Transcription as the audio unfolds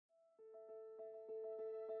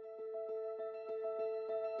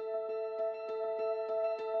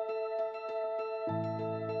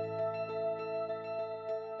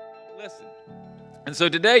And so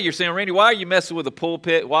today you're saying, Randy, why are you messing with the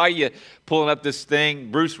pulpit? Why are you pulling up this thing?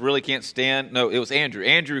 Bruce really can't stand. No, it was Andrew.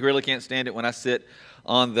 Andrew really can't stand it when I sit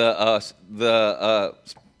on the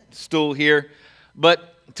stool here.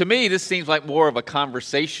 But to me, this seems like more of a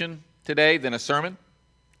conversation today than a sermon.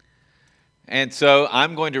 And so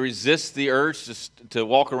I'm going to resist the urge to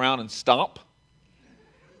walk around and stomp.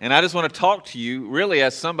 And I just want to talk to you really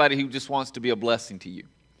as somebody who just wants to be a blessing to you.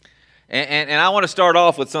 And I want to start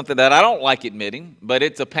off with something that I don't like admitting, but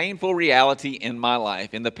it's a painful reality in my life.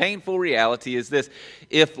 And the painful reality is this: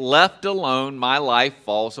 if left alone, my life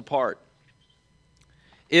falls apart.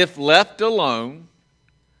 If left alone,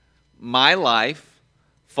 my life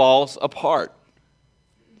falls apart.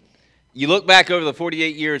 You look back over the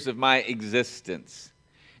 48 years of my existence,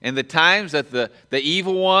 and the times that the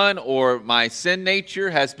evil one or my sin nature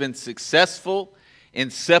has been successful in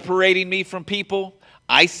separating me from people,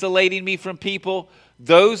 isolating me from people,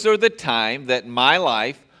 those are the time that my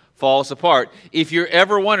life falls apart. If you're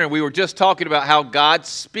ever wondering, we were just talking about how God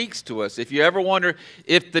speaks to us. If you ever wonder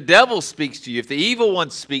if the devil speaks to you, if the evil one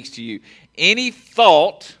speaks to you, any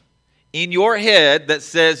thought in your head that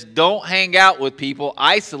says don't hang out with people,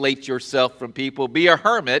 isolate yourself from people, be a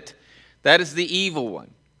hermit, that is the evil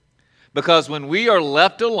one. Because when we are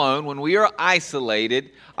left alone, when we are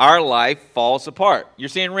isolated, our life falls apart. You're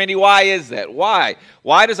saying, Randy, why is that? Why?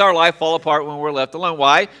 Why does our life fall apart when we're left alone?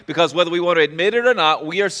 Why? Because whether we want to admit it or not,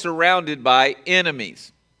 we are surrounded by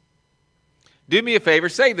enemies. Do me a favor,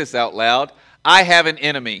 say this out loud. I have an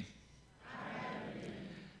enemy.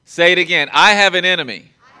 Say it again. I have an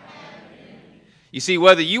enemy. You see,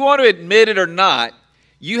 whether you want to admit it or not,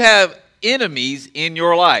 you have enemies in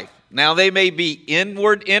your life. Now, they may be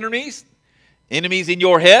inward enemies, enemies in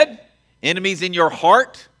your head, enemies in your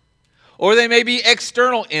heart, or they may be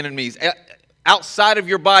external enemies outside of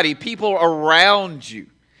your body, people around you.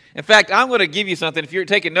 In fact, I'm going to give you something. If you're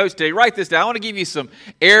taking notes today, write this down. I want to give you some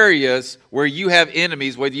areas where you have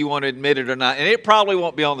enemies, whether you want to admit it or not. And it probably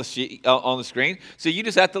won't be on the screen, so you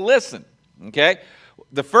just have to listen, okay?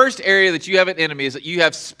 The first area that you have an enemy is that you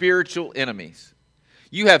have spiritual enemies.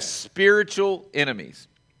 You have spiritual enemies.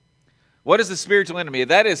 What is the spiritual enemy?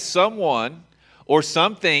 That is someone or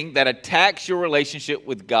something that attacks your relationship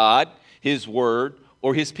with God, His Word,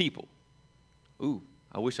 or His people. Ooh,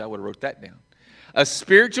 I wish I would have wrote that down. A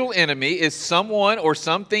spiritual enemy is someone or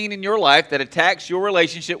something in your life that attacks your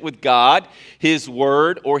relationship with God, His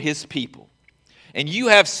Word, or His people. And you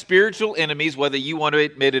have spiritual enemies whether you want to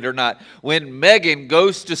admit it or not. When Megan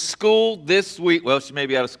goes to school this week, well, she may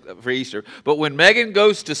be out for Easter, but when Megan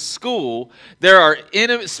goes to school, there are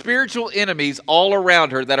spiritual enemies all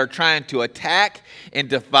around her that are trying to attack and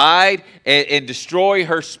divide and destroy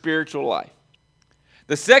her spiritual life.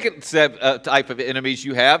 The second type of enemies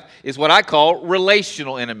you have is what I call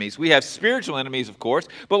relational enemies. We have spiritual enemies, of course,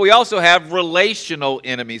 but we also have relational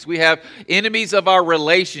enemies. We have enemies of our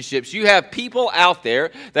relationships. You have people out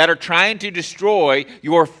there that are trying to destroy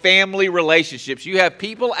your family relationships. You have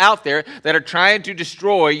people out there that are trying to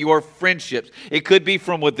destroy your friendships. It could be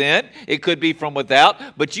from within, it could be from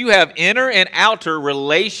without, but you have inner and outer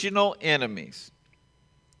relational enemies.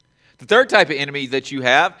 The third type of enemy that you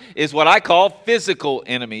have is what I call physical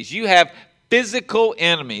enemies. You have physical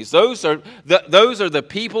enemies. Those are the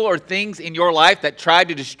people or things in your life that try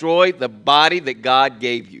to destroy the body that God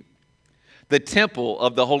gave you. The temple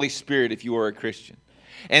of the Holy Spirit if you are a Christian.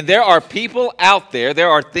 And there are people out there, there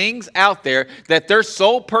are things out there that their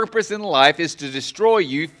sole purpose in life is to destroy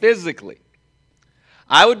you physically.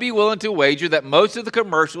 I would be willing to wager that most of the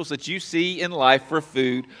commercials that you see in life for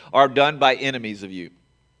food are done by enemies of you.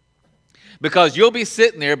 Because you'll be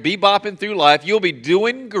sitting there, bebopping through life. You'll be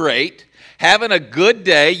doing great, having a good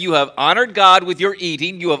day. You have honored God with your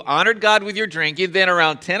eating. You have honored God with your drinking. Then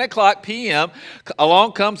around 10 o'clock p.m.,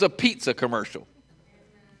 along comes a pizza commercial.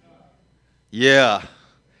 Yeah,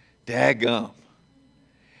 daggum.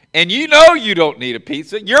 And you know you don't need a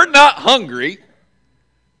pizza. You're not hungry.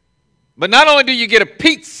 But not only do you get a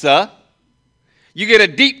pizza, you get a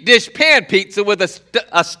deep dish pan pizza with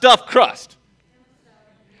a stuffed crust.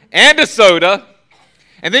 And a soda,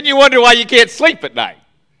 and then you wonder why you can't sleep at night.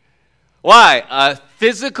 Why? A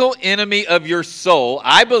physical enemy of your soul.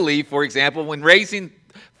 I believe, for example, when raising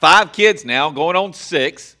 5 kids now, going on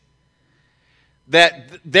 6,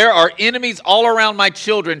 that there are enemies all around my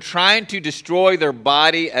children trying to destroy their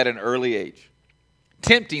body at an early age,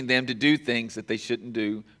 tempting them to do things that they shouldn't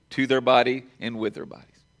do to their body and with their bodies.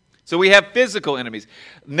 So we have physical enemies.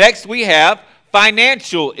 Next, we have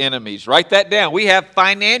financial enemies. Write that down. We have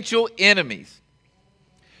financial enemies.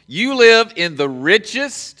 You live in the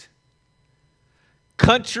richest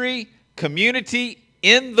country, community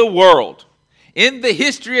in the world. in the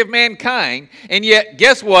history of mankind, and yet,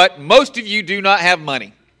 guess what? Most of you do not have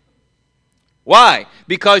money. Why?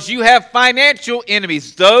 Because you have financial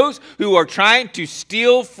enemies, those who are trying to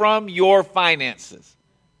steal from your finances.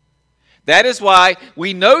 That is why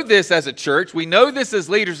we know this as a church. We know this as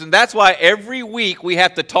leaders, and that's why every week we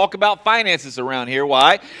have to talk about finances around here.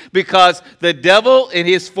 Why? Because the devil and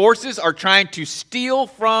his forces are trying to steal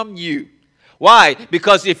from you. Why?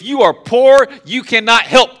 Because if you are poor, you cannot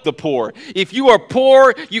help the poor. If you are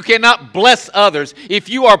poor, you cannot bless others. If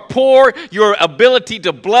you are poor, your ability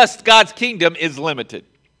to bless God's kingdom is limited.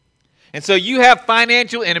 And so you have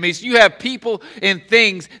financial enemies. You have people and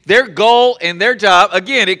things, their goal and their job.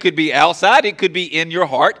 Again, it could be outside. It could be in your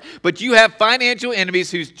heart. But you have financial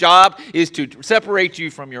enemies whose job is to separate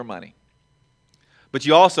you from your money. But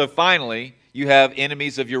you also, finally, you have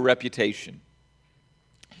enemies of your reputation.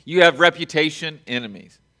 You have reputation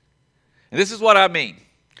enemies. And this is what I mean.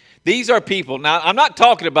 These are people. Now, I'm not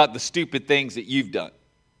talking about the stupid things that you've done.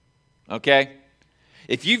 Okay?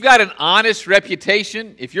 If you've got an honest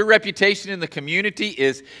reputation, if your reputation in the community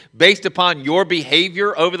is based upon your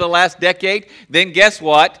behavior over the last decade, then guess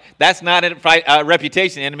what? That's not a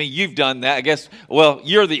reputation enemy. You've done that. I guess, well,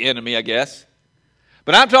 you're the enemy, I guess.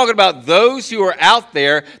 But I'm talking about those who are out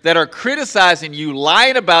there that are criticizing you,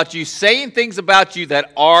 lying about you, saying things about you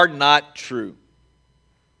that are not true.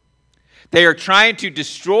 They are trying to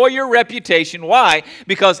destroy your reputation. Why?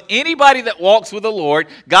 Because anybody that walks with the Lord,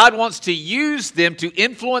 God wants to use them to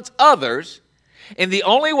influence others. And the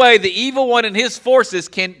only way the evil one and his forces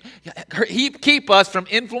can keep us from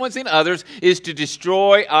influencing others is to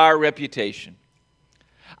destroy our reputation.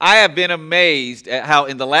 I have been amazed at how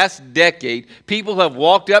in the last decade, people have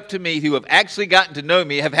walked up to me who have actually gotten to know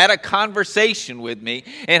me, have had a conversation with me,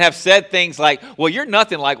 and have said things like, well, you're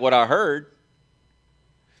nothing like what I heard.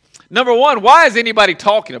 Number one, why is anybody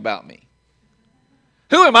talking about me?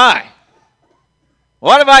 Who am I?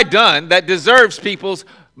 What have I done that deserves people's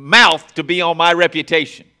mouth to be on my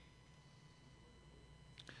reputation?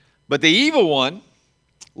 But the evil one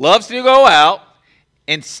loves to go out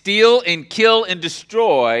and steal and kill and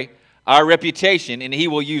destroy our reputation. And he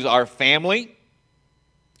will use our family.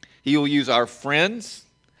 He will use our friends.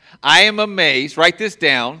 I am amazed. Write this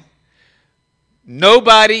down.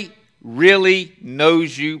 Nobody really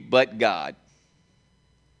knows you but God.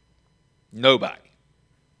 Nobody.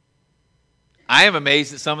 I am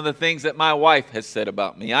amazed at some of the things that my wife has said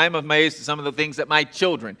about me. I am amazed at some of the things that my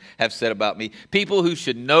children have said about me. People who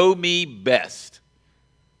should know me best.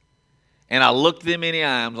 And I looked them in the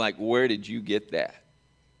eye, I'm like, where did you get that?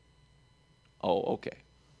 Oh, okay.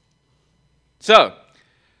 So,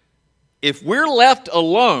 if we're left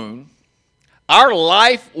alone, our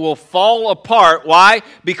life will fall apart. Why?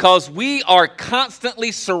 Because we are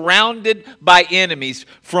constantly surrounded by enemies.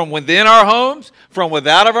 From within our homes, from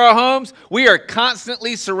without of our homes, we are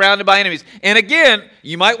constantly surrounded by enemies. And again,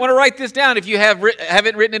 you might want to write this down if you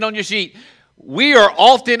haven't written it on your sheet. We are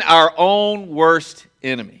often our own worst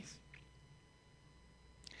enemies.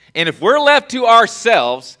 And if we're left to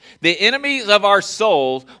ourselves, the enemies of our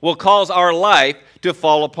souls will cause our life to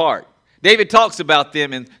fall apart. David talks about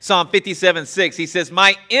them in Psalm 57:6. He says,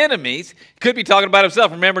 my enemies, could be talking about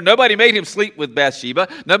himself. Remember, nobody made him sleep with Bathsheba.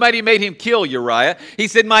 Nobody made him kill Uriah. He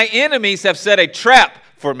said, my enemies have set a trap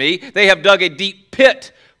for me. They have dug a deep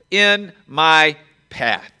pit in my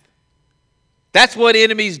path. That's what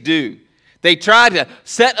enemies do. They try to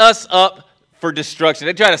set us up for destruction.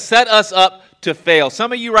 They try to set us up to fail.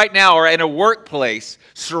 Some of you right now are in a workplace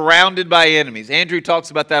surrounded by enemies. Andrew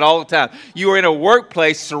talks about that all the time. You are in a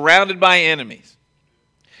workplace surrounded by enemies.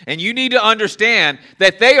 And you need to understand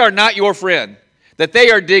that they are not your friend. That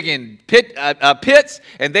they are digging pits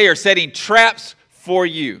and they are setting traps for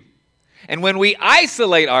you. And when we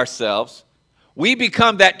isolate ourselves, we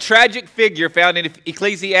become that tragic figure found in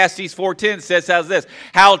Ecclesiastes 4:10 says this,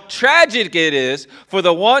 how tragic it is for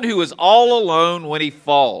the one who is all alone when he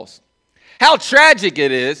falls. How tragic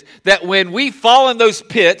it is that when we fall in those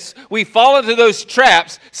pits, we fall into those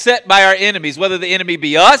traps set by our enemies, whether the enemy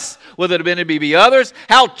be us, whether the enemy be others.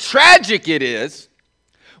 How tragic it is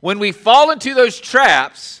when we fall into those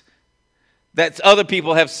traps that other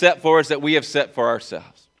people have set for us, that we have set for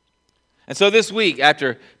ourselves. And so this week,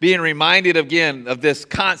 after being reminded again of this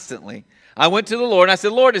constantly, I went to the Lord and I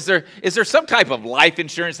said, Lord, is there some type of life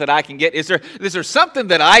insurance that I can get? Is there something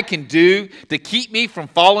that I can do to keep me from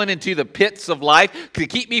falling into the pits of life, to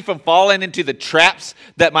keep me from falling into the traps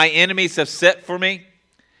that my enemies have set for me?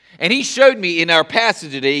 And he showed me in our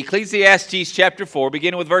passage today, Ecclesiastes chapter 4,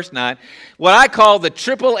 beginning with verse 9, what I call the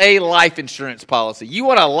AAA life insurance policy. You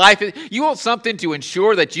want something to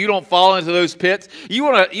ensure that you don't fall into those pits. You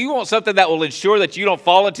want something that will ensure that you don't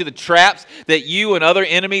fall into the traps that you and other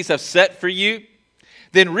enemies have set for you.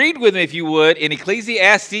 Then read with me, if you would, in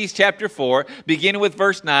Ecclesiastes chapter 4, beginning with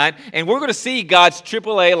verse 9, and we're going to see God's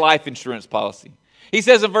AAA life insurance policy. He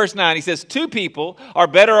says in verse 9, he says, 2 people are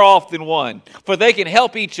better off than one, for they can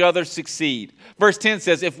help each other succeed. Verse 10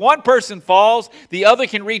 says, if one person falls, the other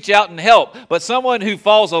can reach out and help, but someone who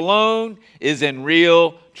falls alone is in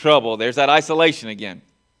real trouble. There's that isolation again.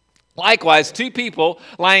 Likewise, 2 people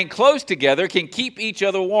lying close together can keep each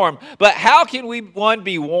other warm. But how can one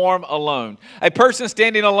be warm alone? A person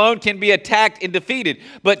standing alone can be attacked and defeated,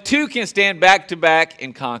 but 2 can stand back to back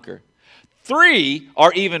and conquer. 3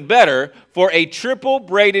 are even better, for a triple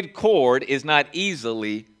braided cord is not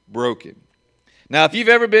easily broken. Now, if you've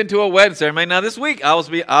ever been to a wedding ceremony, now this week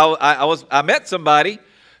I met somebody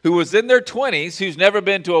who was in their 20s who's never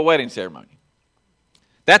been to a wedding ceremony.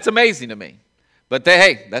 That's amazing to me. But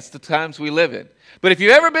hey, that's the times we live in. But if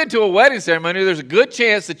you've ever been to a wedding ceremony, there's a good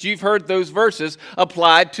chance that you've heard those verses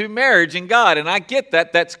applied to marriage and God. And I get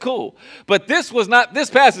that. That's cool. But this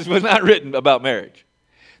passage was not written about marriage.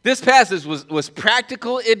 This passage was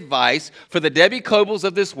practical advice for the Debbie Cobles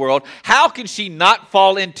of this world. How can she not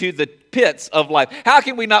fall into the pits of life? How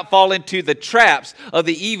can we not fall into the traps of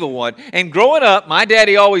the evil one? And growing up, my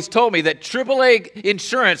daddy always told me that AAA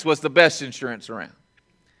insurance was the best insurance around.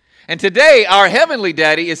 And today, our heavenly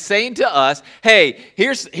daddy is saying to us, hey,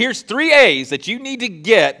 here's 3 A's that you need to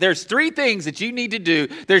get. There's 3 things that you need to do.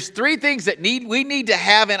 There's 3 things that we need to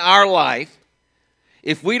have in our life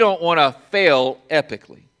if we don't want to fail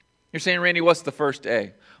epically. You're saying, Randy, what's the first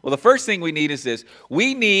A? Well, the first thing we need is this.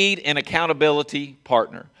 We need an accountability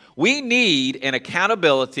partner. We need an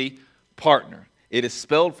accountability partner. It is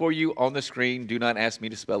spelled for you on the screen. Do not ask me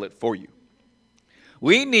to spell it for you.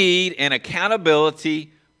 We need an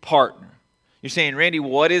accountability partner. You're saying, Randy,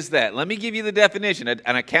 what is that? Let me give you the definition.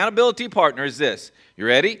 An accountability partner is this. You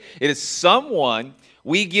ready? It is someone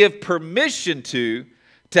we give permission to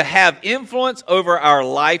have influence over our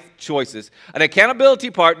life choices. An accountability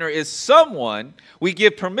partner is someone we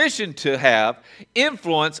give permission to have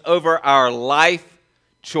influence over our life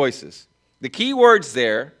choices. The key words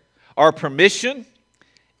there are permission,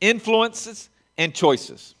 influences, and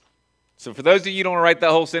choices. So for those of you who don't want to write that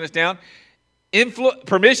whole sentence down,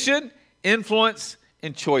 permission, influence,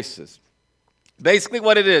 and choices. Basically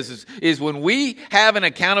what it is when we have an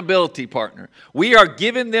accountability partner, we are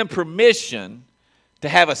giving them permission to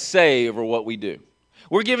have a say over what we do.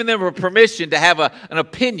 We're giving them permission to have an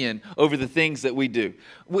opinion over the things that we do.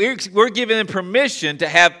 We're giving them permission to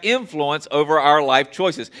have influence over our life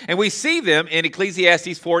choices. And we see them in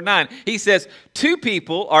Ecclesiastes 4:9. He says, 2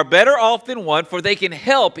 people are better off than one, for they can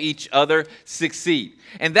help each other succeed.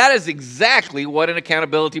 And that is exactly what an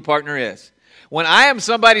accountability partner is. When I am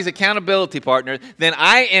somebody's accountability partner, then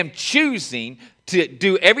I am choosing to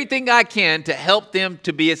do everything I can to help them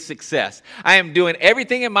to be a success. I am doing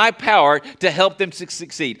everything in my power to help them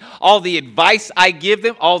succeed. All the advice I give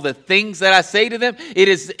them, all the things that I say to them, it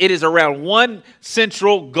is around one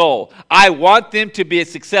central goal. I want them to be a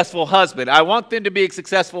successful husband. I want them to be a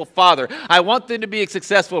successful father. I want them to be a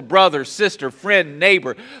successful brother, sister, friend,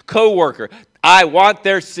 neighbor, co-worker. I want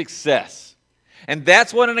their success. And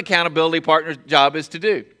that's what an accountability partner's job is to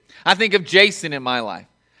do. I think of Jason in my life.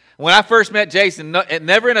 When I first met Jason,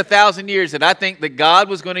 never in 1,000 years did I think that God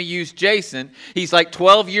was going to use Jason. He's like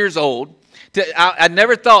 12 years old. I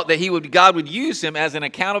never thought that God would use him as an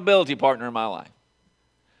accountability partner in my life.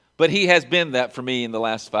 But he has been that for me in the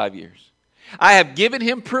last 5 years. I have given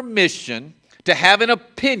him permission to have an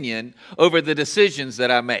opinion over the decisions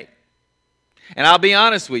that I make. And I'll be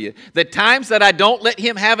honest with you, the times that I don't let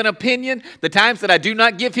him have an opinion, the times that I do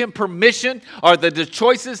not give him permission are the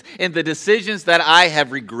choices and the decisions that I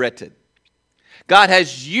have regretted. God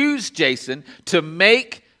has used Jason to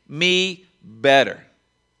make me better.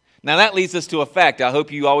 Now that leads us to a fact I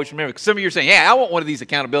hope you always remember. Some of you are saying, yeah, I want one of these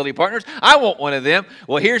accountability partners. I want one of them.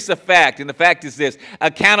 Well, here's the fact, and the fact is this.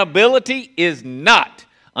 Accountability is not,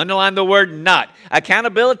 underline the word not,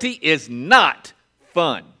 accountability is not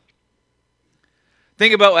fun.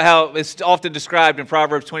 Think about how it's often described in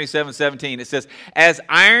Proverbs 27:17. It says, as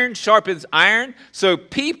iron sharpens iron, so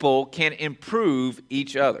people can improve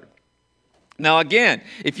each other. Now again,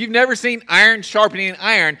 if you've never seen iron sharpening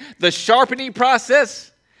iron, the sharpening process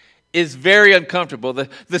is very uncomfortable.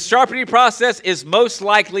 The sharpening process is most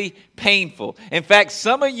likely painful. In fact,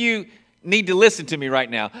 some of you need to listen to me right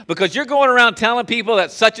now, because you're going around telling people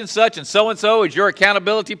that such and so is your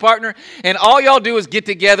accountability partner, and all y'all do is get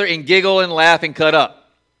together and giggle and laugh and cut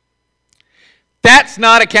up. That's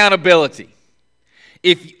not accountability.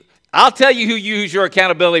 I'll tell you who's your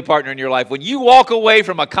accountability partner in your life. When you walk away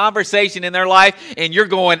from a conversation in their life and you're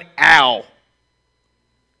going, ow,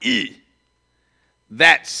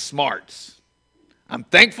 that smarts. I'm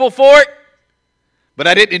thankful for it, but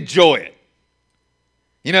I didn't enjoy it.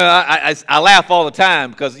 You know, I laugh all the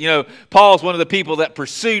time because, you know, Paul's one of the people that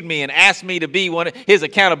pursued me and asked me to be one of his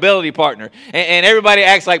accountability partner. And everybody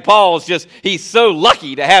acts like Paul's he's so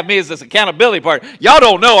lucky to have me as this accountability partner. Y'all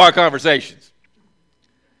don't know our conversations.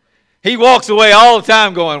 He walks away all the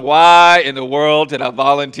time going, why in the world did I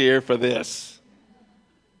volunteer for this?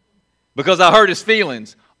 Because I hurt his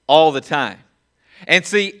feelings all the time. And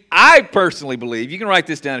see, I personally believe, you can write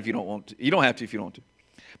this down if you don't want to. You don't have to if you don't want to.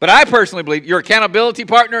 But I personally believe your accountability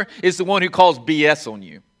partner is the one who calls BS on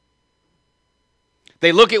you.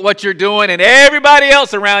 They look at what you're doing and everybody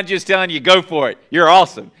else around you is telling you, go for it. You're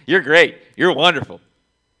awesome. You're great. You're wonderful.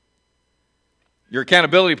 Your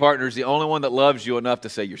accountability partner is the only one that loves you enough to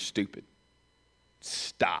say you're stupid.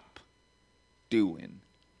 Stop doing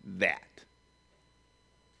that.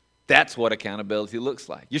 That's what accountability looks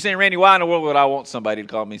like. You're saying, Randy, why in the world would I want somebody to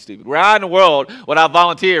call me stupid? Why in the world would I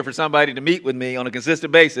volunteer for somebody to meet with me on a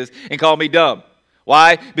consistent basis and call me dumb?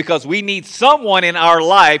 Why? Because we need someone in our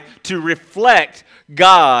life to reflect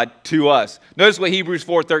God to us. Notice what Hebrews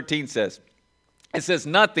 4:13 says. It says,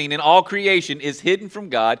 nothing in all creation is hidden from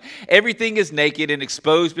God. Everything is naked and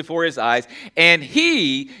exposed before his eyes, and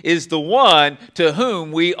he is the one to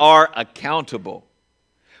whom we are accountable.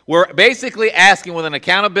 We're basically asking with an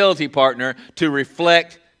accountability partner to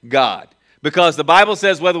reflect God. Because the Bible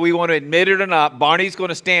says whether we want to admit it or not, Barney's going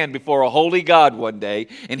to stand before a holy God one day,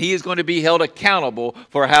 and he is going to be held accountable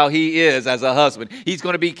for how he is as a husband. He's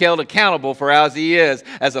going to be held accountable for how he is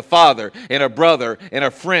as a father and a brother and a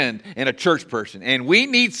friend and a church person. And we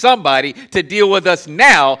need somebody to deal with us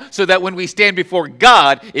now so that when we stand before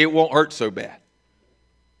God, it won't hurt so bad.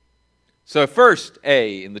 So first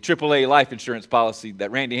A in the AAA life insurance policy that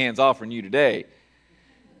Randy Hand's offering you today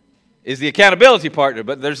is the accountability partner.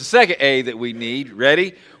 But there's a second A that we need.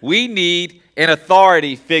 Ready? We need an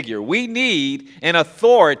authority figure. We need an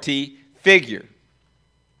authority figure.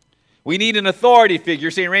 We need an authority figure.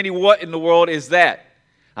 You're saying, Randy, what in the world is that?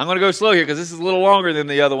 I'm going to go slow here because this is a little longer than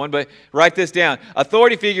the other one, but write this down.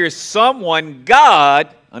 Authority figure is someone God,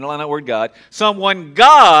 underline that word God, someone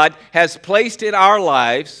God has placed in our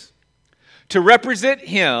lives to represent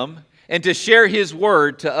him and to share his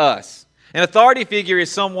word to us. An authority figure is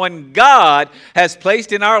someone God has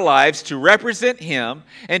placed in our lives to represent him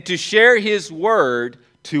and to share his word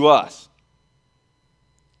to us.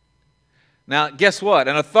 Now, guess what?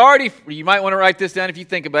 An authority, you might want to write this down if you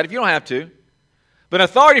think about it, if you don't have to. But an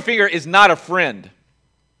authority figure is not a friend.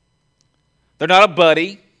 They're not a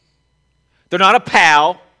buddy. They're not a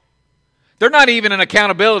pal. They're not even an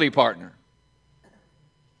accountability partner.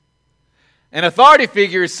 An authority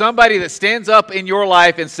figure is somebody that stands up in your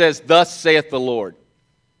life and says, thus saith the Lord.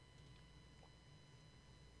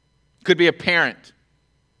 Could be a parent.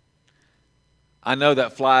 I know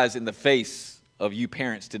that flies in the face of you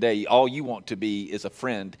parents today. All you want to be is a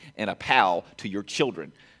friend and a pal to your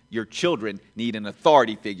children. Your children need an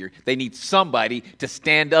authority figure. They need somebody to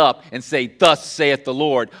stand up and say, thus saith the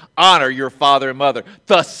Lord. Honor your father and mother.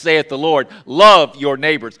 Thus saith the Lord. Love your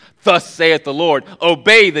neighbors. Thus saith the Lord.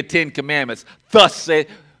 Obey the 10 commandments. Thus saith...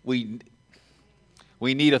 We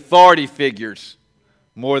need authority figures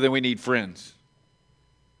more than we need friends.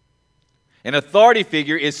 An authority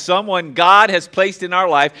figure is someone God has placed in our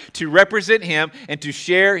life to represent him and to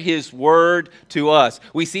share his word to us.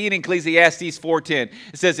 We see it in Ecclesiastes 4:10.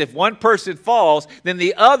 It says, if one person falls, then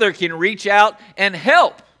the other can reach out and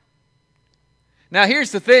help. Now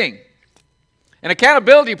here's the thing. An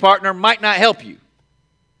accountability partner might not help you.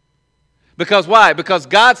 Because why? Because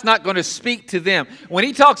God's not going to speak to them. When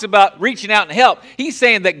he talks about reaching out and help, he's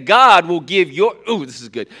saying that God will give your, this is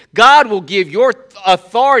good. God will give your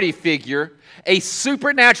authority figure a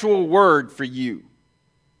supernatural word for you.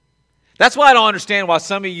 That's why I don't understand why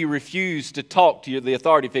some of you refuse to talk to the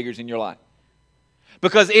authority figures in your life.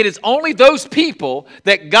 Because it is only those people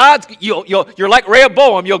that you're like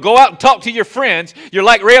Rehoboam, you'll go out and talk to your friends. You're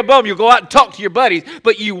like Rehoboam, you'll go out and talk to your buddies.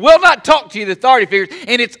 But you will not talk to the authority figures.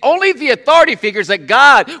 And it's only the authority figures that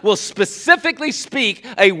God will specifically speak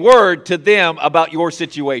a word to them about your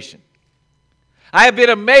situation. I have been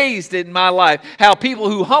amazed in my life how people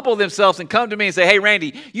who humble themselves and come to me and say, hey,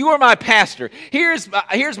 Randy, you are my pastor. Here's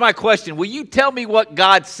my question. Will you tell me what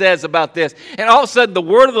God says about this? And all of a sudden, the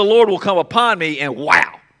word of the Lord will come upon me, and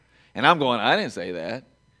wow. And I'm going, I didn't say that.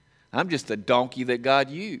 I'm just a donkey that God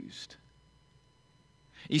used.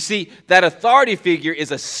 You see, that authority figure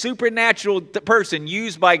is a supernatural person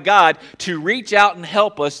used by God to reach out and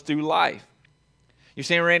help us through life. You're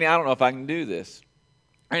saying, Randy, I don't know if I can do this.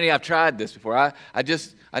 Randy, I've tried this before. I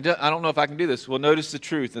don't know if I can do this. Well, notice the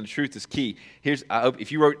truth, and the truth is key. If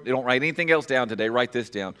you don't write anything else down today, write this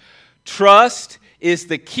down. Trust is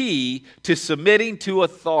the key to submitting to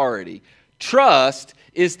authority. Trust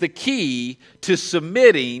is the key to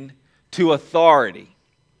submitting to authority.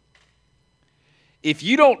 If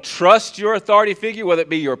you don't trust your authority figure, whether it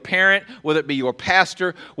be your parent, whether it be your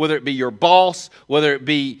pastor, whether it be your boss, whether it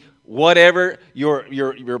be whatever,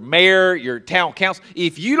 your mayor, your town council,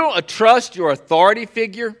 if you don't trust your authority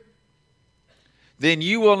figure, then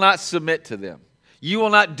you will not submit to them. You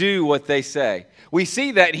will not do what they say. We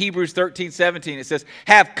see that in Hebrews 13:17. It says,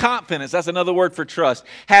 have confidence. That's another word for trust.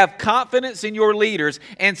 Have confidence in your leaders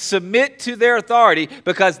and submit to their authority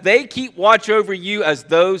because they keep watch over you as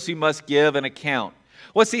those who must give an account.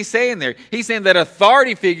 What's he saying there? He's saying that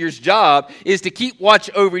authority figure's job is to keep watch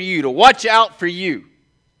over you, to watch out for you.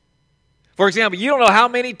 For example, you don't know how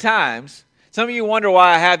many times, some of you wonder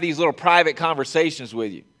why I have these little private conversations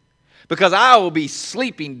with you. Because I will be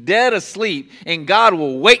sleeping, dead asleep, and God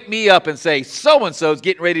will wake me up and say, so-and-so is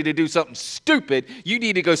getting ready to do something stupid. You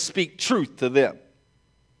need to go speak truth to them.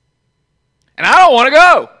 And I don't want to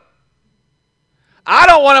go. I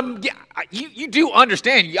don't want to. You do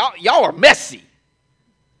understand, y'all are messy.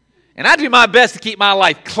 And I do my best to keep my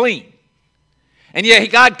life clean. And yet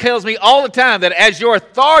God tells me all the time that as your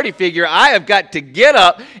authority figure, I have got to get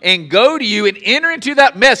up and go to you and enter into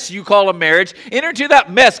that mess you call a marriage, enter into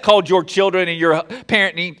that mess called your children and your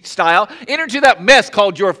parenting style, enter into that mess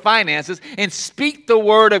called your finances, and speak the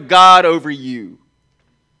word of God over you.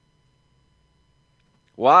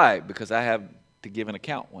 Why? Because I have to give an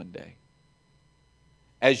account one day.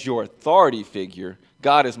 As your authority figure,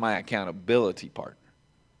 God is my accountability partner.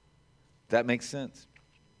 That makes sense?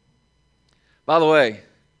 By the way,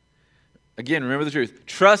 again, remember the truth.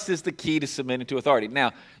 Trust is the key to submitting to authority.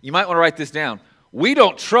 Now, you might want to write this down. We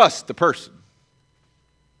don't trust the person.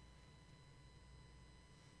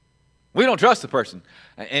 We don't trust the person.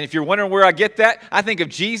 And if you're wondering where I get that, I think of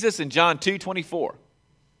Jesus in John 2:24.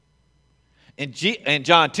 In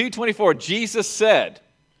John 2:24, Jesus said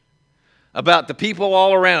about the people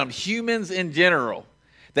all around him, humans in general,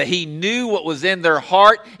 that he knew what was in their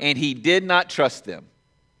heart and he did not trust them.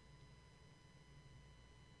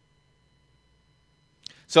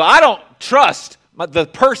 So I don't trust the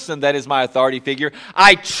person that is my authority figure.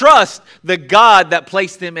 I trust the God that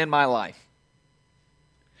placed them in my life.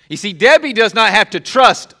 You see, Debbie does not have to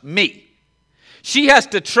trust me. She has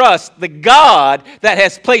to trust the God that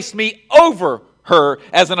has placed me over her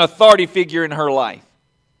as an authority figure in her life.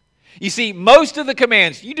 You see, most of the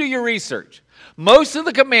commands, you do your research, most of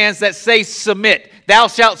the commands that say submit, thou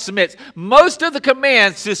shalt submit, most of the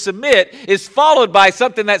commands to submit is followed by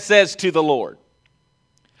something that says to the Lord.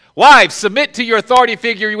 Wives, submit to your authority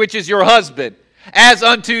figure, which is your husband, as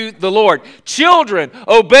unto the Lord. Children,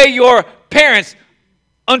 obey your parents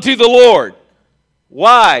unto the Lord.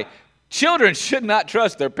 Why? Children should not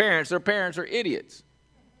trust their parents. Their parents are idiots.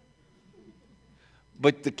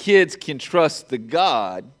 But the kids can trust the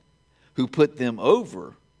God who put them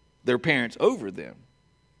over, their parents over them.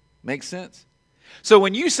 Make sense? So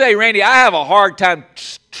when you say, Randy, I have a hard time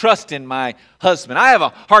trusting my husband. I have a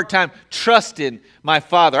hard time trusting my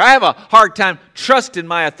father. I have a hard time trusting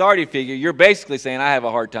my authority figure. You're basically saying I have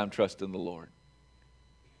a hard time trusting the Lord.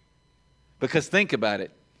 Because think about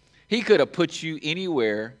it. He could have put you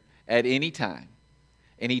anywhere at any time.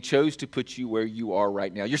 And he chose to put you where you are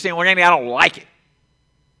right now. You're saying, well, Randy, I don't like it.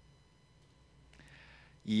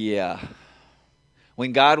 Yeah.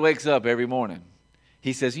 When God wakes up every morning,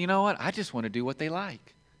 he says, you know what? I just want to do what they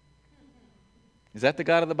like. Is that the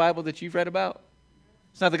God of the Bible that you've read about?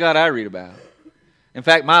 It's not the God I read about. In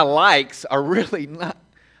fact, my likes are really not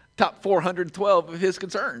top 412 of his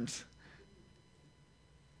concerns.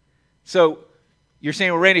 So you're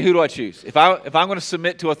saying, well, Randy, who do I choose? If I'm going to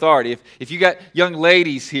submit to authority, if you got young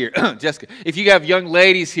ladies here, Jessica, if you have young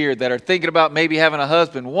ladies here that are thinking about maybe having a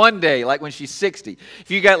husband one day, like when she's 60,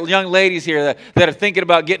 if you got young ladies here that are thinking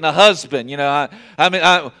about getting a husband, you know,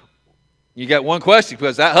 you got one question,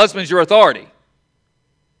 because that husband's your authority.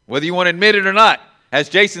 Whether you want to admit it or not, as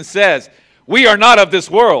Jason says, we are not of this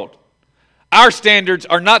world. Our standards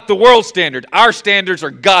are not the world's standard. Our standards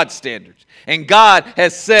are God's standards. And God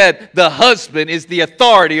has said the husband is the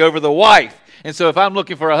authority over the wife. And so if I'm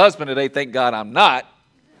looking for a husband today, thank God I'm not.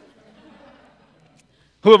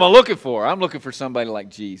 Who am I looking for? I'm looking for somebody like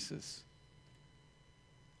Jesus.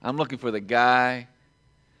 I'm looking for the guy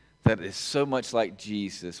that is so much like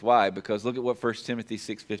Jesus. Why? Because look at what 1 Timothy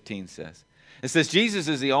 6:15 says. It says, Jesus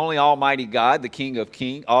is the only almighty God, the King of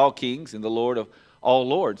all kings, and the Lord of all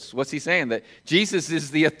lords. What's he saying? That Jesus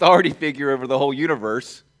is the authority figure over the whole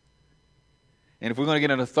universe. And if we're going to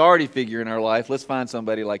get an authority figure in our life, let's find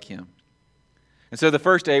somebody like him. And so the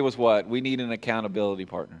first A was what? We need an accountability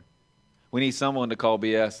partner. We need someone to call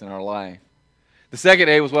BS in our life. The second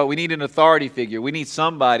A was what? We need an authority figure. We need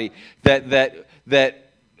somebody that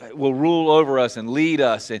will rule over us and lead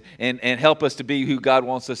us and help us to be who God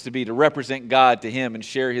wants us to be, to represent God to him and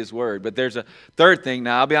share his word. But there's a third thing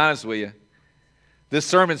now. I'll be honest with you. This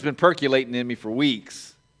sermon's been percolating in me for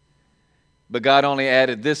weeks. But God only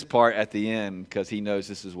added this part at the end because he knows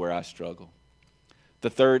this is where I struggle. The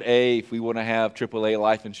third A, if we want to have AAA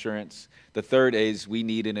life insurance, the third A is we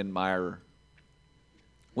need an admirer.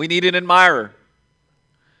 We need an admirer.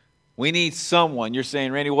 We need someone. You're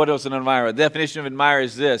saying, Randy, what is an admirer? The definition of admirer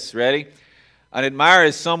is this. Ready? An admirer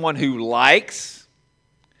is someone who likes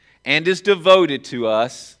and is devoted to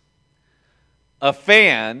us, a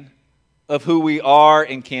fan of who we are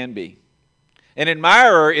and can be. An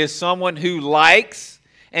admirer is someone who likes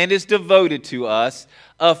and is devoted to us,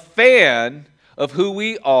 a fan of who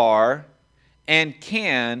we are and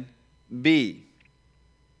can be.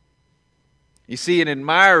 You see, an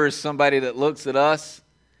admirer is somebody that looks at us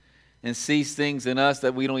and sees things in us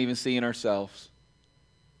that we don't even see in ourselves.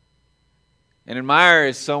 An admirer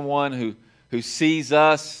is someone who sees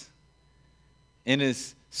us and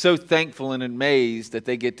is so thankful and amazed that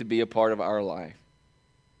they get to be a part of our life.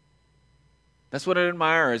 That's what an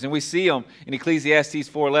admirer is. And we see them in Ecclesiastes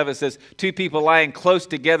 4:11. It says, two people lying close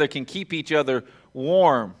together can keep each other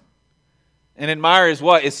warm. An admirer is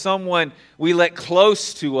what? Is someone we let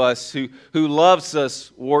close to us who loves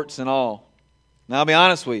us, warts and all. Now, I'll be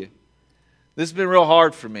honest with you. This has been real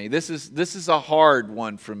hard for me. This is a hard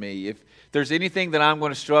one for me. If there's anything that I'm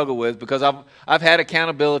going to struggle with, because I've had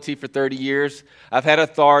accountability for 30 years. I've had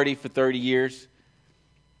authority for 30 years.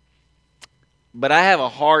 But I have a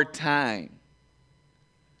hard time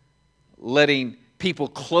letting people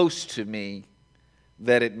close to me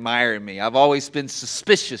that admire me. I've always been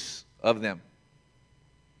suspicious of them.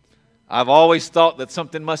 I've always thought that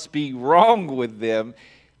something must be wrong with them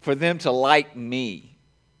for them to like me.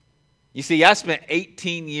 You see, I spent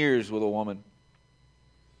 18 years with a woman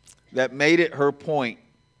that made it her point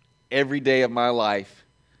every day of my life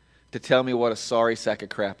to tell me what a sorry sack of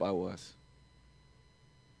crap I was.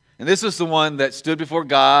 And this was the one that stood before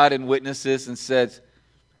God and witnesses and said,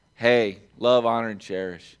 hey, love, honor, and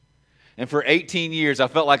cherish. And for 18 years, I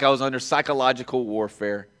felt like I was under psychological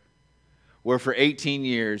warfare, where for 18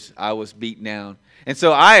 years, I was beaten down. And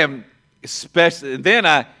so I am especially, and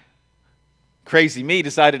then crazy me,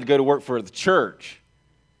 decided to go to work for the church.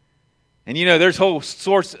 And you know, there's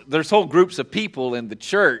whole groups of people in the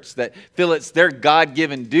church that feel it's their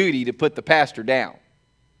God-given duty to put the pastor down,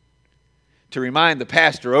 to remind the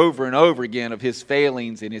pastor over and over again of his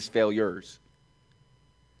failings and his failures.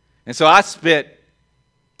 And so I spent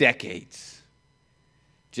decades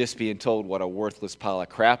just being told what a worthless pile of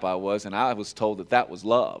crap I was, and I was told that was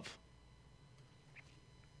love.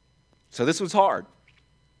 So this was hard.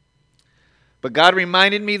 But God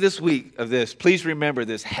reminded me this week of this. Please remember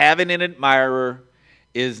this. Having an admirer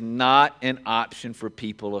is not an option for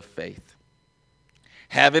people of faith.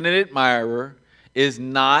 Having an admirer is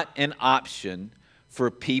not an option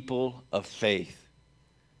for people of faith.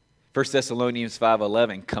 1 Thessalonians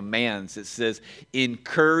 5:11 commands. It says,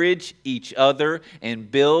 encourage each other and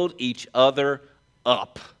build each other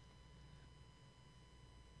up.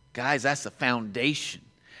 Guys, that's the foundation.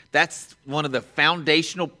 That's one of the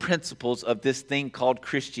foundational principles of this thing called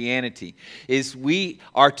Christianity, is we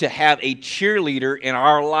are to have a cheerleader in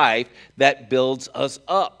our life that builds us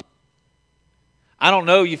up. I don't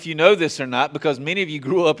know if you know this or not, because many of you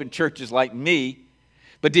grew up in churches like me,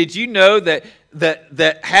 but did you know that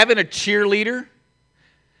having a cheerleader,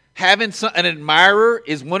 having an admirer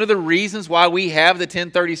is one of the reasons why we have the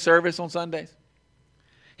 10:30 service on Sundays?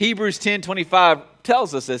 Hebrews 10:25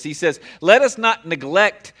 tells us this. He says, let us not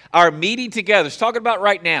neglect our meeting together. He's talking about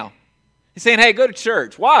right now. He's saying, hey, go to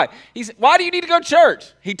church. Why? He said, why do you need to go to church?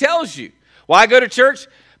 He tells you. Why go to church?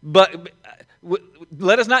 But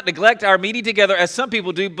let us not neglect our meeting together as some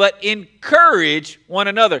people do, but encourage one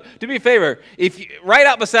another. Do me a favor. If you write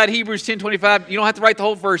out beside Hebrews 10:25, you don't have to write the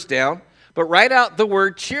whole verse down, But write out the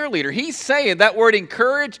word cheerleader. He's saying that word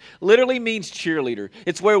encourage literally means cheerleader.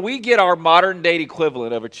 It's where we get our modern day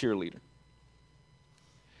equivalent of a cheerleader.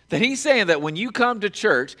 That he's saying that when you come to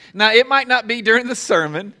church, now it might not be during the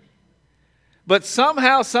sermon, but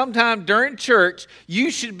somehow, sometime during church, you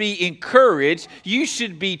should be encouraged. You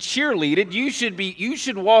should be cheerleaded. You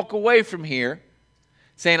should walk away from here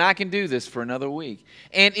saying, I can do this for another week.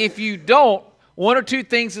 And if you don't, one or two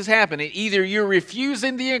things is happening. Either you're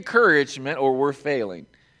refusing the encouragement or we're failing.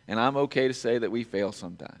 And I'm okay to say that we fail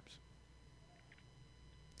sometimes.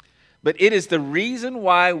 But it is the reason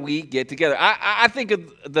why we get together. I think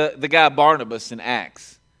of the guy Barnabas in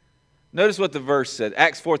Acts. Notice what the verse said.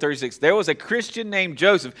 Acts 4:36. There was a Christian named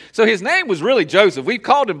Joseph. So his name was really Joseph. We've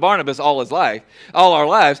called him Barnabas all our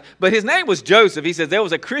lives. But his name was Joseph. He says there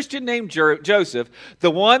was a Christian named Joseph,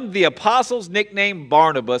 the one the apostles nicknamed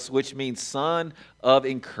Barnabas, which means son of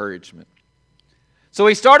encouragement. So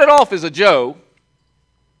he started off as a Joe,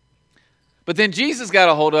 but then Jesus got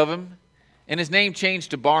a hold of him, and his name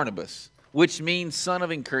changed to Barnabas, which means son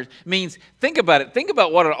of encouragement. Means, think about it. Think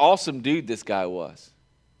about what an awesome dude this guy was.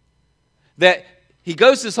 That he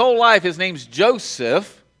goes his whole life, his name's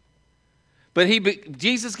Joseph, but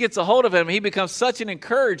Jesus gets a hold of him, and he becomes such an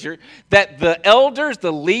encourager that the elders,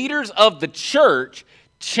 the leaders of the church,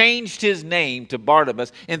 changed his name to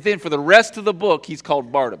Barnabas, and then for the rest of the book, he's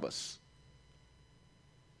called Barnabas.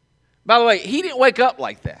 By the way, he didn't wake up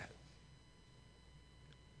like that.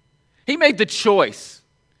 He made the choice.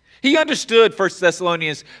 He understood 1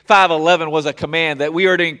 Thessalonians 5:11 was a command that we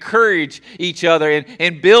are to encourage each other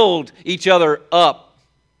and build each other up.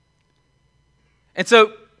 And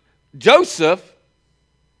so Joseph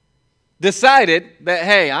decided that,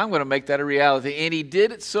 hey, I'm going to make that a reality. And he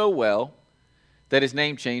did it so well that his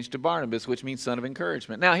name changed to Barnabas, which means son of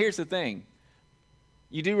encouragement. Now, here's the thing.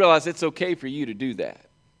 You do realize it's okay for you to do that.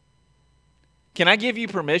 Can I give you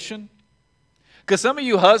permission? Because some of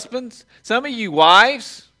you husbands, some of you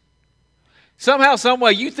wives, somehow,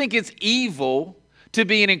 someway, you think it's evil to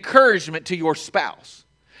be an encouragement to your spouse,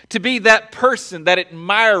 to be that person, that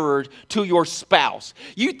admirer to your spouse.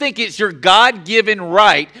 You think it's your God-given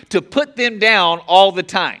right to put them down all the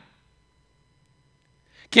time.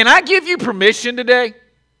 Can I give you permission today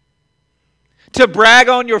to brag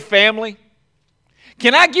on your family?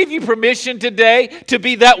 Can I give you permission today to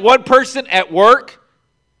be that one person at work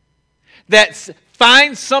that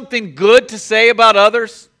finds something good to say about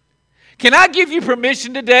others? Can I give you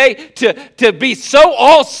permission today to be so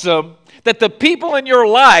awesome that the people in your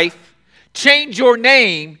life change your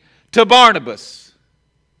name to Barnabas?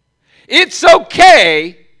 It's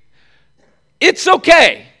okay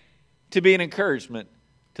to be an encouragement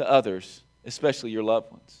to others, especially your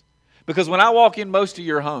loved ones. Because when I walk in most of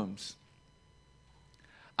your homes,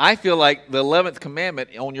 I feel like the 11th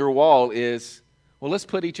commandment on your wall is, well, let's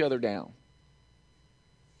put each other down.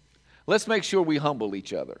 Let's make sure we humble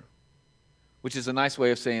each other. Which is a nice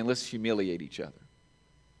way of saying, let's humiliate each other.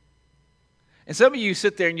 And some of you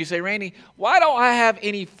sit there and you say, Randy, why don't I have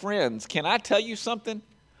any friends? Can I tell you something?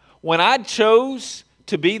 When I chose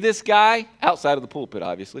to be this guy, outside of the pulpit,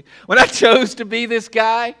 obviously, when I chose to be this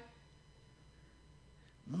guy,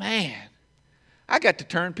 man, I got to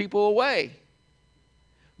turn people away.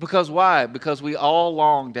 Because why? Because we all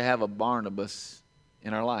long to have a Barnabas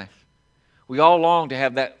in our life. We all long to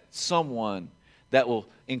have that someone that will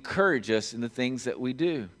encourage us in the things that we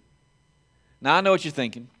do. Now, I know what you're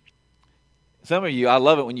thinking. Some of you, I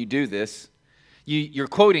love it when you do this. You're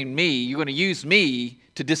quoting me. You're going to use me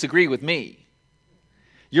to disagree with me.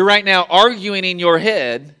 You're right now arguing in your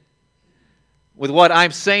head with what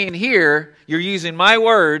I'm saying here. You're using my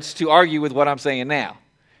words to argue with what I'm saying now.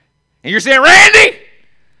 And you're saying, Randy,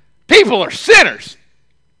 people are sinners.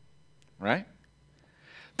 Right?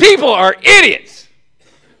 People are idiots.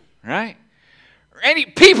 Right? Any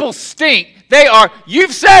people stink.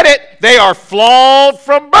 You've said it, they are flawed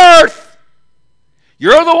from birth.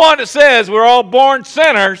 You're the one that says we're all born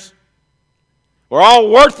sinners. We're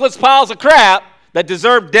all worthless piles of crap that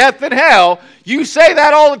deserve death and hell. You say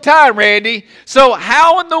that all the time, Randy. So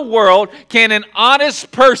how in the world can an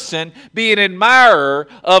honest person be an admirer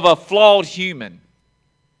of a flawed human?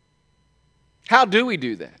 How do we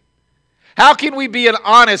do that? How can we be an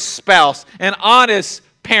honest spouse, an honest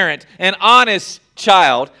parent, an honest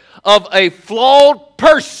child of a flawed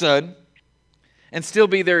person and still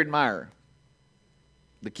be their admirer?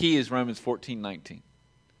 The key is Romans 14:19.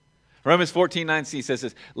 Romans 14:19 says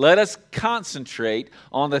this, let us concentrate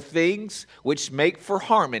on the things which make for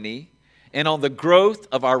harmony and on the growth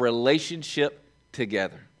of our relationship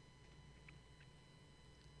together.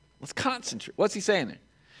 Let's concentrate. What's he saying there?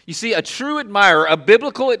 You see, a true admirer, a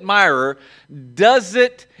biblical admirer,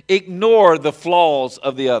 doesn't ignore the flaws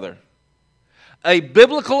of the other. A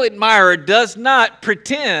biblical admirer does not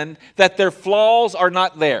pretend that their flaws are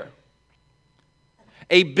not there.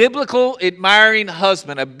 A biblical admiring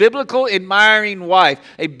husband, a biblical admiring wife,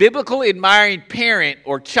 a biblical admiring parent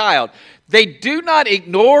or child, they do not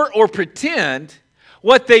ignore or pretend.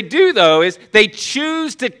 What they do, though, is they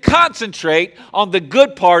choose to concentrate on the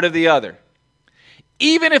good part of the other,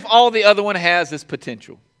 even if all the other one has is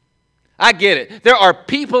potential. I get it. There are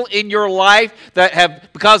people in your life that have,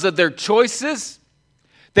 because of their choices,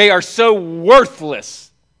 they are so worthless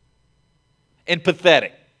and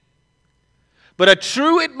pathetic. But a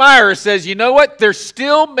true admirer says, you know what? They're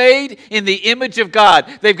still made in the image of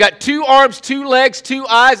God. They've got 2 arms, 2 legs, 2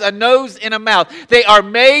 eyes, a nose, and a mouth. They are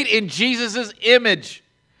made in Jesus' image.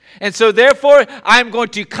 And so therefore, I'm going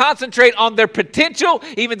to concentrate on their potential,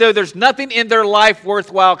 even though there's nothing in their life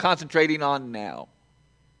worthwhile concentrating on now.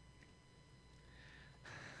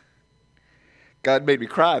 God made me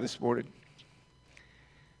cry this morning.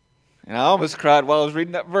 And I almost cried while I was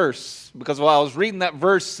reading that verse. Because while I was reading that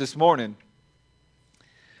verse this morning,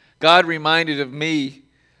 God reminded of me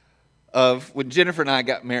of when Jennifer and I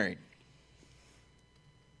got married.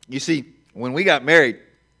 You see, when we got married,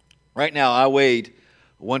 right now I weighed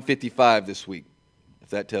 155 this week, if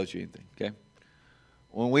that tells you anything, okay?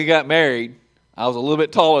 When we got married, I was a little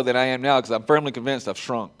bit taller than I am now because I'm firmly convinced I've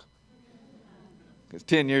shrunk. Because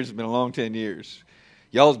 10 years has been a long 10 years.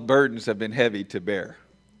 Y'all's burdens have been heavy to bear.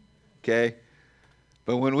 Okay?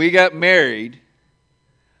 But when we got married,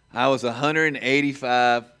 I was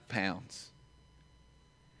 185 pounds.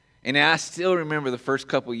 And I still remember the first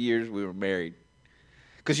couple years we were married.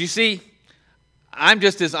 Because you see, I'm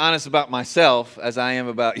just as honest about myself as I am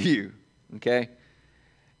about you. Okay?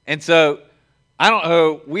 And so, I don't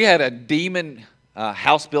know, we had a demon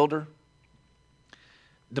house builder.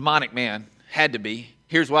 Demonic man. Had to be.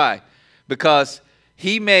 Here's why. Because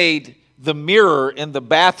he made the mirror in the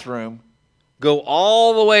bathroom go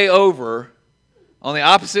all the way over on the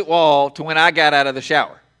opposite wall to when I got out of the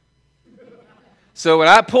shower. So when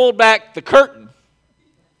I pulled back the curtain,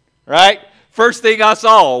 right, first thing I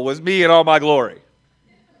saw was me in all my glory.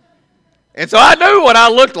 And so I knew what I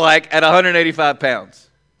looked like at 185 pounds,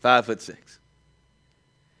 5'6".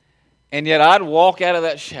 And yet I'd walk out of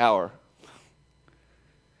that shower,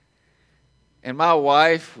 and my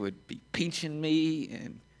wife would be pinching me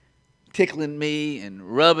and tickling me and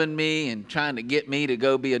rubbing me and trying to get me to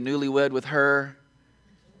go be a newlywed with her.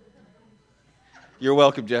 You're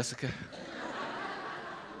welcome, Jessica.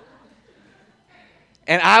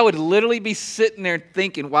 And I would literally be sitting there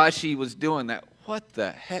thinking while she was doing that, what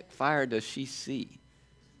the heck fire does she see?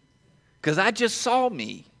 Because I just saw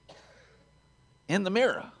me in the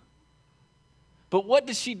mirror. But what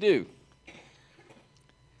did she do?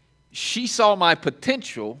 She saw my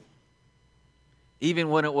potential even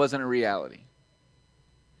when it wasn't a reality.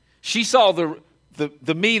 She saw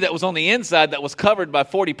the me that was on the inside that was covered by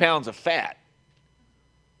 40 pounds of fat.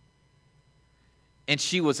 And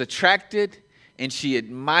she was attracted, and she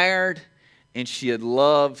admired, and she had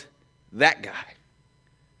loved that guy,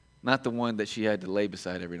 not the one that she had to lay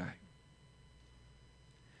beside every night.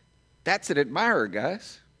 That's an admirer,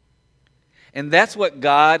 guys. And that's what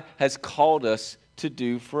God has called us to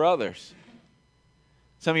do for others.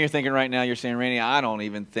 Some of you are thinking right now, you're saying, Randy, I don't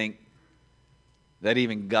even think that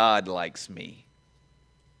even God likes me.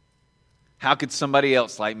 How could somebody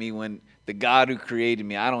else like me when the God who created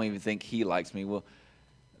me, I don't even think he likes me? Well,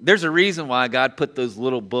 there's a reason why God put those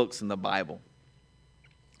little books in the Bible.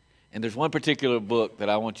 And there's one particular book that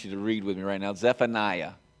I want you to read with me right now,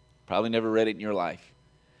 Zephaniah. Probably never read it in your life.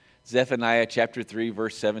 Zephaniah chapter 3,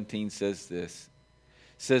 verse 17 says this.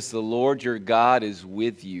 It says, the Lord your God is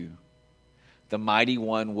with you. The mighty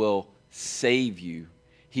one will save you.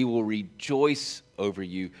 He will rejoice over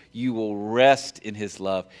you. You will rest in his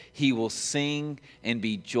love. He will sing and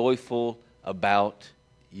be joyful about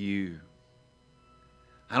you.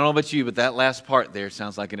 I don't know about you, but that last part there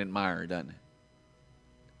sounds like an admirer, doesn't it?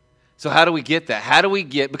 So how do we get that? How do we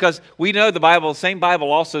get, because we know the Bible, the same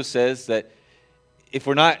Bible also says that if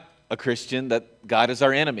we're not a Christian, that God is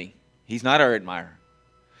our enemy. He's not our admirer.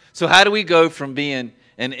 So how do we go from being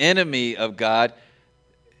an enemy of God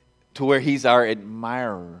to where he's our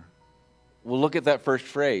admirer? Well, look at that first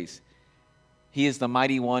phrase. He is the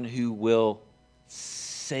mighty one who will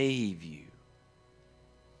save you.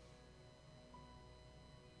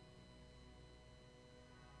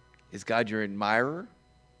 Is God your admirer?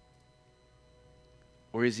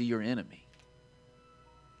 Or is he your enemy?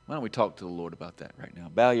 Why don't we talk to the Lord about that right now?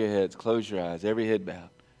 Bow your heads, close your eyes, every head bowed,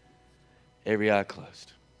 every eye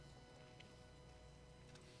closed.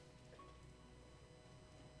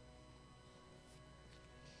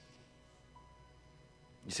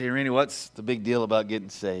 You say, Randy, what's the big deal about getting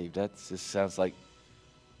saved? That just sounds like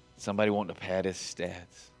somebody wanting to pad his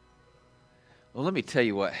stats. Well, let me tell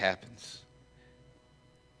you what happens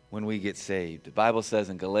when we get saved. The Bible says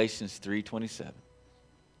in Galatians 3:27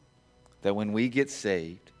 that when we get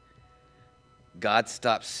saved, God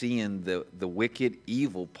stops seeing the wicked,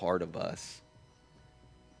 evil part of us,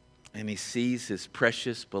 and He sees His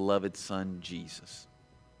precious, beloved Son, Jesus.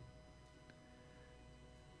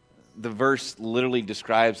 The verse literally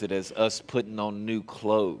describes it as us putting on new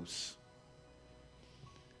clothes.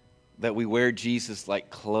 That we wear Jesus like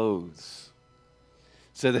clothes.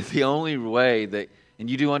 So that the only way that, and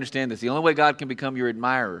you do understand this, the only way God can become your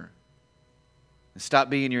admirer and stop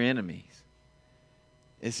being your enemies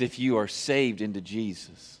is if you are saved into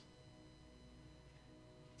Jesus.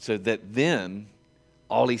 So that then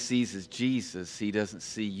all He sees is Jesus. He doesn't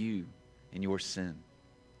see you and your sin.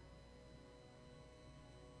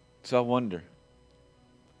 So I wonder,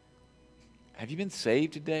 have you been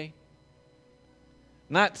saved today?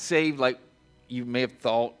 Not saved like you may have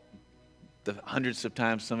thought the hundreds of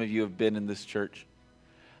times some of you have been in this church.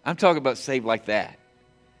 I'm talking about saved like that.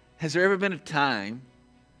 Has there ever been a time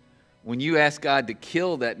when you asked God to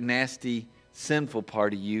kill that nasty, sinful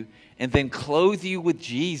part of you and then clothe you with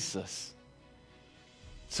Jesus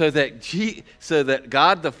so that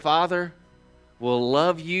God the Father will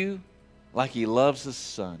love you like He loves His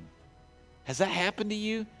Son? Has that happened to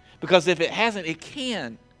you? Because if it hasn't, it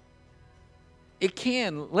can. It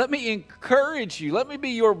can. Let me encourage you. Let me be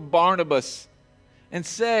your Barnabas and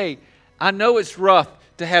say, I know it's rough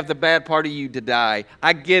to have the bad part of you to die.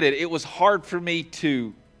 I get it. It was hard for me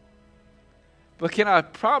too. But can I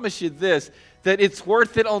promise you this, that it's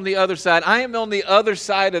worth it on the other side? I am on the other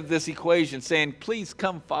side of this equation saying, please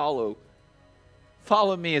come follow.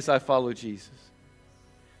 Follow me as I follow Jesus.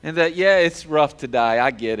 And that, yeah, it's rough to die. I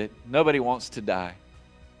get it. Nobody wants to die.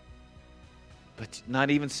 But not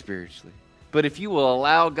even spiritually. But if you will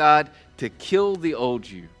allow God to kill the old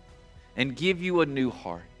you and give you a new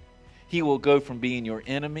heart, He will go from being your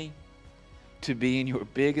enemy to being your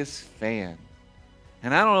biggest fan.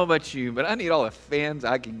 And I don't know about you, but I need all the fans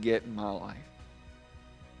I can get in my life.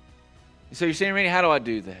 So you're saying, Randy, how do I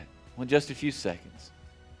do that? Well, in just a few seconds,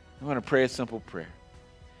 I'm going to pray a simple prayer.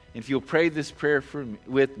 And if you'll pray this prayer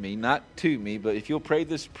with me, not to me, but if you'll pray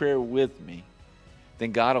this prayer with me,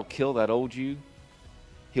 then God will kill that old you.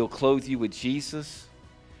 He'll clothe you with Jesus,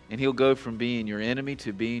 and He'll go from being your enemy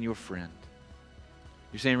to being your friend.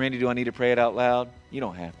 You're saying, Randy, do I need to pray it out loud? You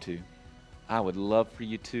don't have to. I would love for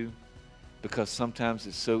you to, because sometimes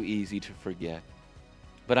it's so easy to forget.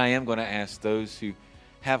 But I am going to ask those who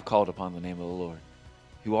have called upon the name of the Lord,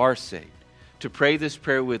 who are saved, to pray this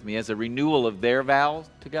prayer with me as a renewal of their vow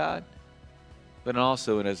to God, but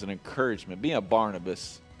also as an encouragement. Be a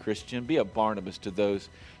Barnabas, Christian. Be a Barnabas to those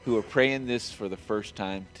who are praying this for the first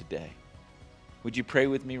time today. Would you pray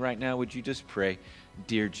with me right now? Would you just pray,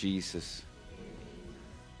 Dear Jesus,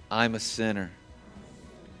 I'm a sinner.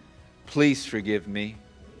 Please forgive me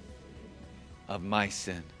of my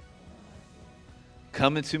sin.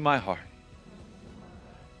 Come into my heart.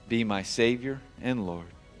 Be my Savior and Lord.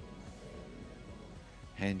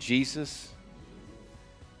 And Jesus,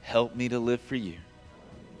 help me to live for you.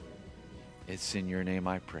 It's in your name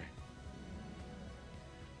I pray.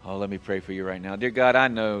 Oh, let me pray for you right now. Dear God, I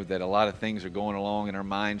know that a lot of things are going along in our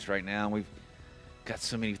minds right now. We've got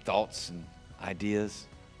so many thoughts and ideas.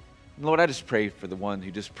 And Lord, I just pray for the one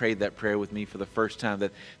who just prayed that prayer with me for the first time,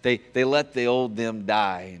 that they let the old them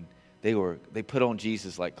die and they put on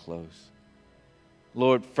Jesus like clothes.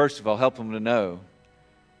 Lord, first of all, help them to know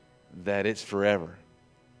that it's forever.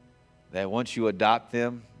 That once you adopt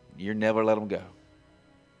them, you never let them go.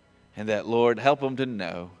 And that, Lord, help them to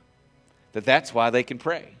know that that's why they can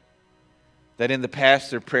pray. That in the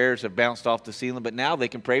past their prayers have bounced off the ceiling, but now they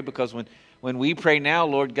can pray because when we pray now,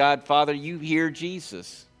 Lord God, Father, you hear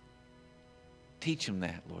Jesus. Teach them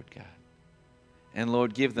that, Lord God. And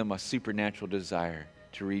Lord, give them a supernatural desire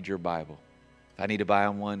to read your Bible. If I need to buy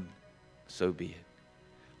them one, so be it.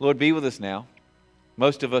 Lord, be with us now.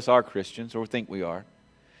 Most of us are Christians, or think we are.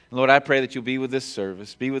 And Lord, I pray that you'll be with this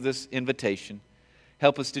service, be with this invitation.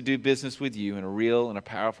 Help us to do business with you in a real and a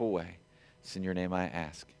powerful way. It's in your name I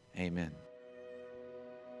ask. Amen.